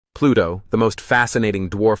Pluto, the most fascinating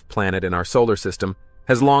dwarf planet in our solar system,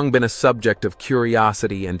 has long been a subject of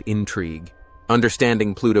curiosity and intrigue.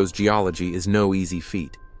 Understanding Pluto's geology is no easy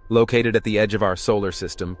feat. Located at the edge of our solar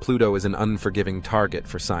system, Pluto is an unforgiving target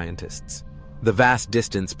for scientists. The vast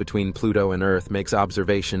distance between Pluto and Earth makes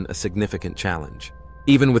observation a significant challenge.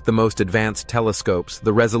 Even with the most advanced telescopes,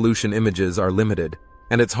 the resolution images are limited,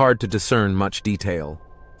 and it's hard to discern much detail.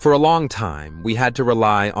 For a long time, we had to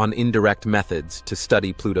rely on indirect methods to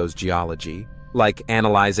study Pluto's geology, like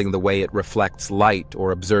analyzing the way it reflects light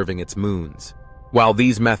or observing its moons. While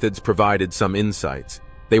these methods provided some insights,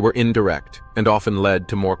 they were indirect and often led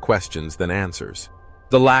to more questions than answers.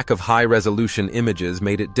 The lack of high-resolution images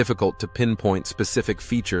made it difficult to pinpoint specific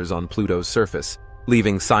features on Pluto's surface,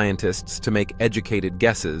 leaving scientists to make educated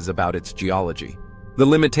guesses about its geology. The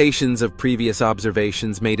limitations of previous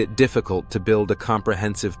observations made it difficult to build a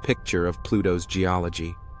comprehensive picture of Pluto's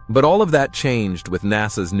geology. But all of that changed with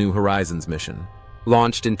NASA's New Horizons mission.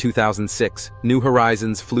 Launched in 2006, New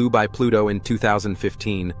Horizons flew by Pluto in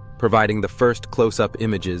 2015, providing the first close-up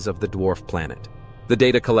images of the dwarf planet. The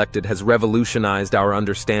data collected has revolutionized our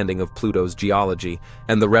understanding of Pluto's geology,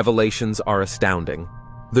 and the revelations are astounding.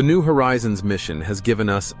 The New Horizons mission has given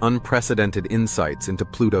us unprecedented insights into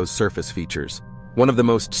Pluto's surface features. One of the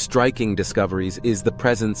most striking discoveries is the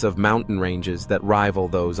presence of mountain ranges that rival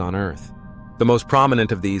those on Earth. The most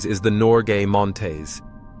prominent of these is the Norgay Montes,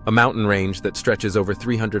 a mountain range that stretches over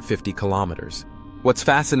 350 kilometers. What's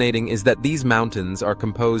fascinating is that these mountains are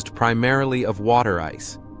composed primarily of water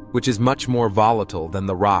ice, which is much more volatile than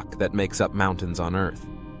the rock that makes up mountains on Earth.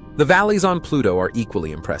 The valleys on Pluto are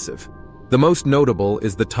equally impressive. The most notable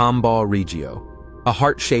is the Tombaugh Regio, a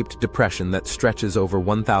heart-shaped depression that stretches over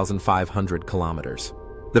 1,500 kilometers.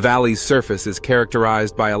 The valley's surface is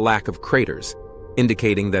characterized by a lack of craters,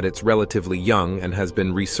 indicating that it's relatively young and has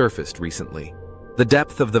been resurfaced recently. The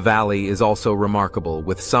depth of the valley is also remarkable,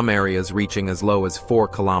 with some areas reaching as low as 4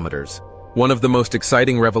 kilometers. One of the most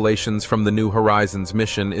exciting revelations from the New Horizons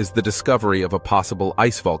mission is the discovery of a possible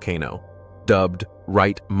ice volcano, dubbed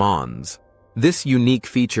Right Mons. This unique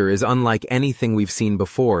feature is unlike anything we've seen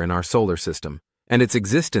before in our solar system, and its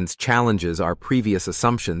existence challenges our previous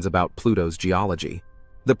assumptions about Pluto's geology.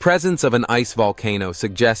 The presence of an ice volcano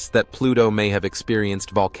suggests that Pluto may have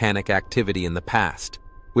experienced volcanic activity in the past,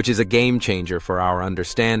 which is a game-changer for our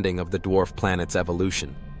understanding of the dwarf planet's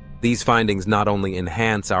evolution. These findings not only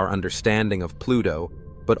enhance our understanding of Pluto,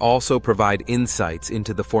 but also provide insights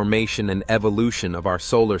into the formation and evolution of our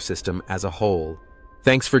solar system as a whole.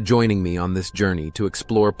 Thanks for joining me on this journey to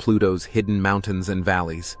explore Pluto's hidden mountains and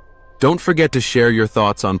valleys. Don't forget to share your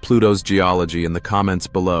thoughts on Pluto's geology in the comments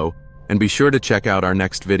below, and be sure to check out our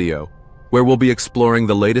next video, where we'll be exploring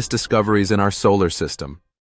the latest discoveries in our solar system.